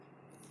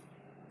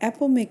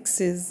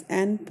Apomixis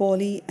and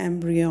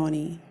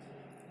Polyembryony.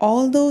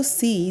 Although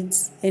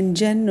seeds in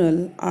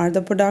general are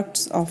the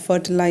products of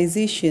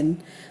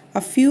fertilization,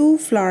 a few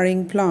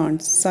flowering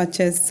plants,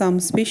 such as some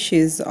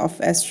species of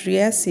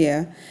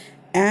Asteraceae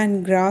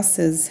and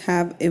grasses,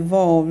 have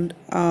evolved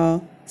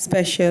a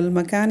special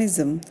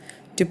mechanism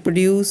to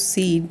produce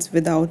seeds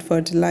without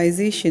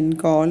fertilization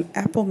called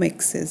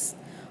apomixis.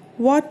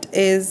 What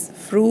is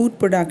fruit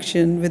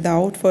production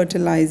without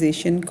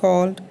fertilization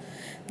called?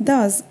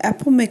 Thus,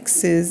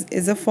 apomixis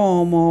is a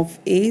form of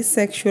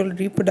asexual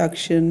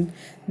reproduction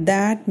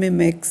that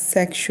mimics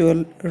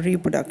sexual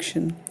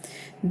reproduction.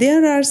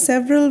 There are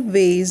several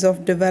ways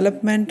of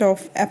development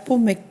of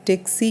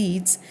apomictic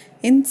seeds.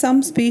 In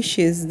some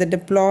species, the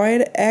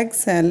diploid egg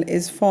cell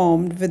is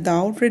formed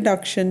without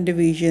reduction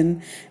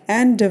division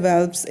and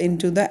develops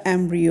into the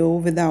embryo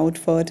without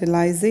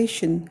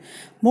fertilization.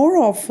 More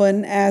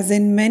often, as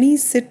in many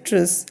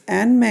citrus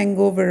and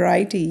mango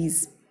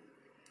varieties,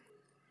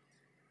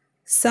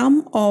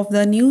 some of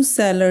the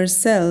nucellar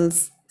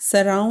cells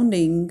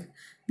surrounding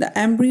the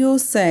embryo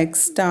sac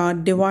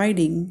start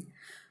dividing,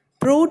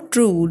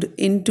 protrude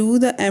into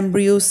the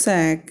embryo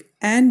sac,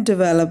 and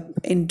develop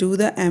into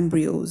the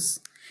embryos.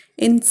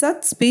 In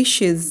such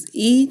species,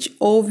 each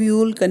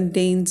ovule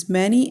contains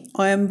many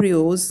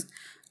embryos.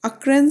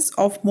 Occurrence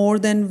of more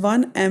than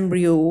one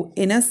embryo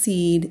in a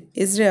seed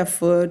is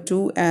referred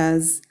to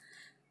as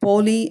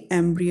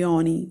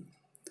polyembryony.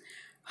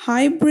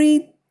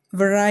 Hybrid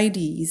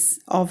varieties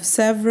of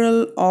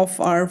several of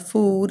our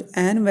food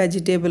and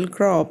vegetable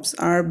crops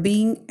are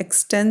being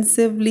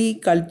extensively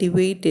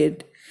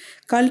cultivated.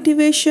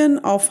 Cultivation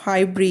of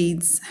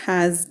hybrids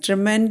has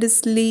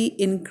tremendously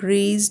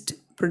increased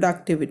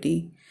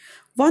productivity.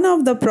 One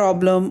of the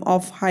problem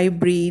of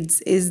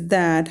hybrids is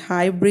that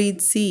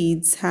hybrid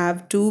seeds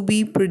have to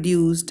be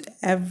produced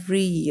every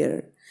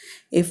year.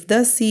 If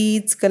the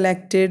seeds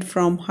collected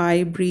from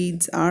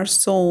hybrids are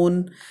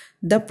sown,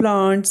 the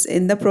plants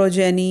in the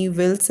progeny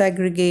will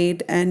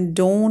segregate and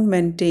don't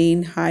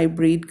maintain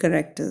hybrid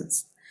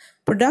characters.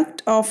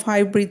 Product of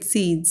hybrid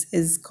seeds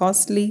is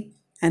costly,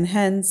 and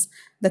hence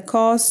the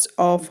cost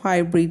of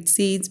hybrid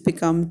seeds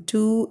become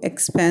too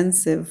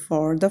expensive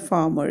for the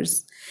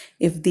farmers.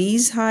 If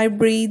these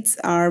hybrids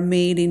are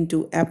made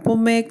into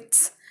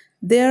apomixed,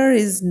 there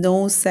is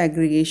no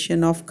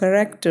segregation of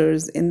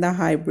characters in the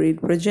hybrid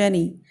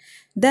progeny.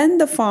 Then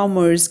the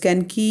farmers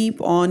can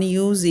keep on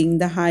using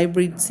the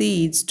hybrid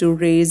seeds to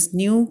raise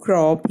new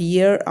crop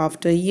year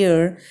after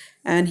year,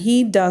 and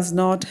he does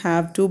not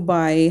have to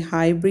buy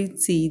hybrid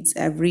seeds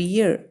every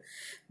year.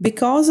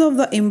 Because of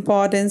the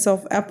importance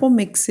of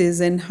apomixis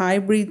in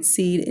hybrid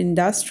seed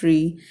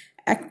industry,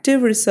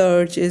 active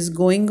research is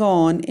going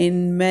on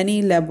in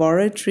many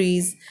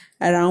laboratories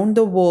around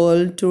the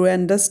world to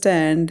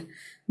understand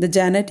the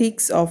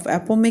genetics of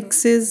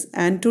apomixis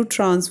and to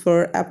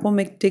transfer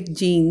apomictic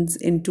genes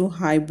into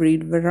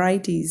hybrid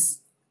varieties.